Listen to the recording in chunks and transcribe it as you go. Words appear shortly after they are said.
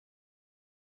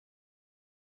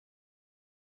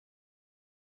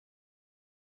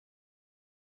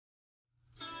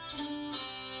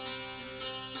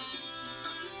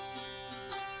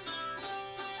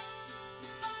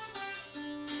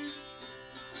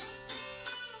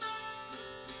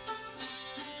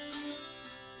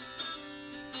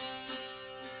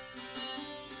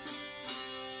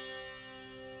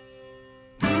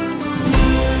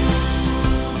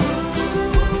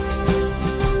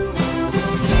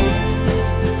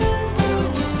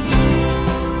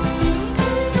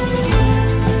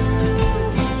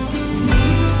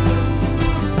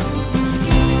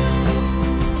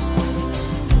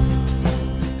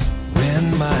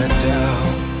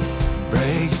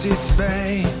breaks its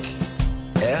bank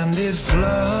and it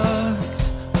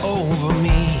floods over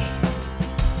me.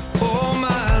 Oh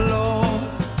my Lord,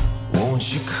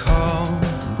 won't you come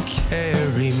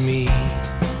carry me?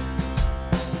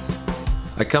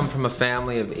 I come from a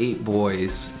family of 8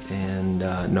 boys, and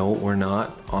no, we're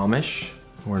not Amish,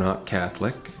 we're not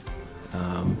Catholic.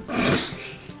 Just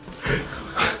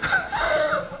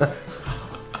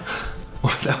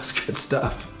well, that was good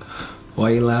stuff.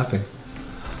 Why are you laughing?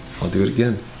 I'll do it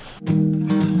again.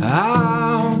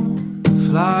 I'll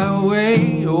fly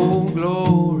away, oh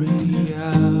glory.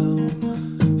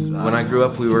 When I grew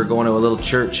up, we were going to a little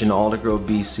church in Aldergrove,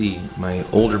 BC. My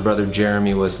older brother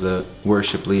Jeremy was the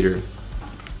worship leader,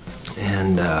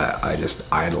 and I just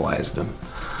idolized him.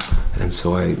 And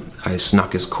so I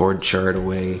snuck his chord chart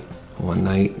away one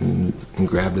night and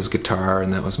grabbed his guitar,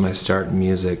 and that was my start in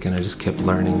music, and I just kept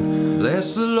learning.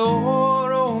 Bless the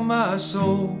Lord, oh my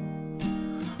soul.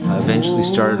 I eventually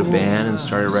started a band and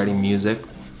started writing music,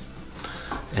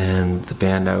 and the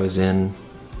band I was in,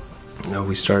 you know,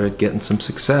 we started getting some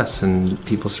success and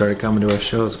people started coming to our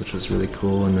shows, which was really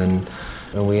cool. And then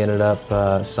we ended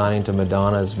up signing to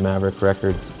Madonna's Maverick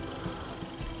Records.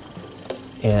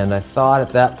 And I thought at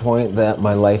that point that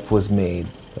my life was made,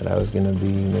 that I was gonna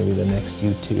be maybe the next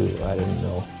U2, I didn't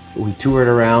know. We toured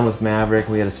around with Maverick,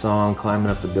 we had a song climbing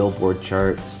up the Billboard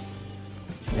charts,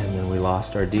 and then we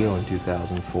lost our deal in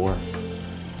 2004.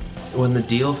 When the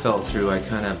deal fell through, I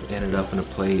kind of ended up in a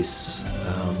place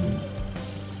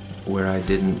where I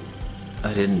didn't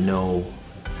know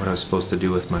what I was supposed to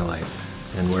do with my life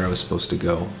and where I was supposed to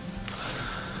go.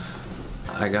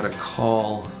 I got a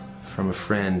call from a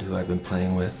friend who I've been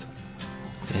playing with,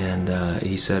 and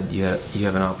he said, you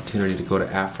have an opportunity to go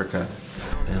to Africa.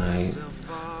 And I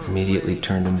immediately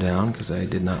turned him down because I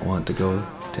did not want to go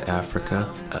to Africa.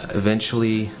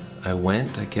 Eventually I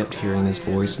went. I kept hearing this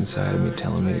voice inside of me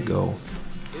telling me to go.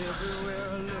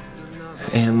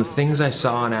 And the things I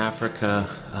saw in Africa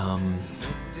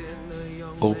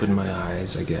opened my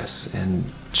eyes, I guess, and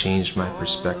changed my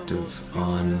perspective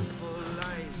on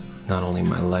not only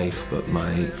my life, but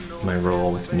my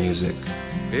role with music.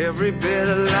 Every bit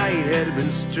of light had been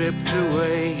stripped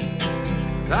away.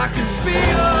 I could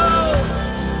feel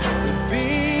the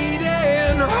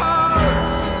beating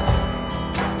hearts,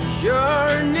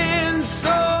 yearning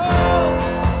souls,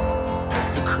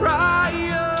 the cry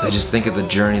of... I just think of the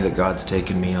journey that God's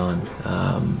taken me on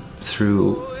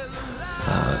through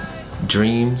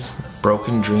dreams,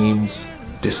 broken dreams,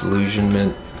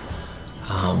 disillusionment,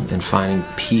 and finding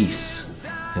peace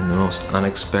in the most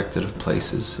unexpected of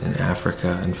places in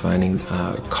Africa, and finding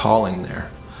calling there.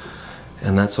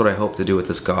 And that's what I hope to do with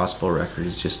this gospel record,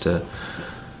 is just to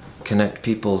connect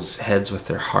people's heads with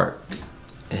their heart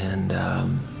and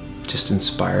just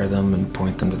inspire them and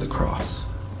point them to the cross.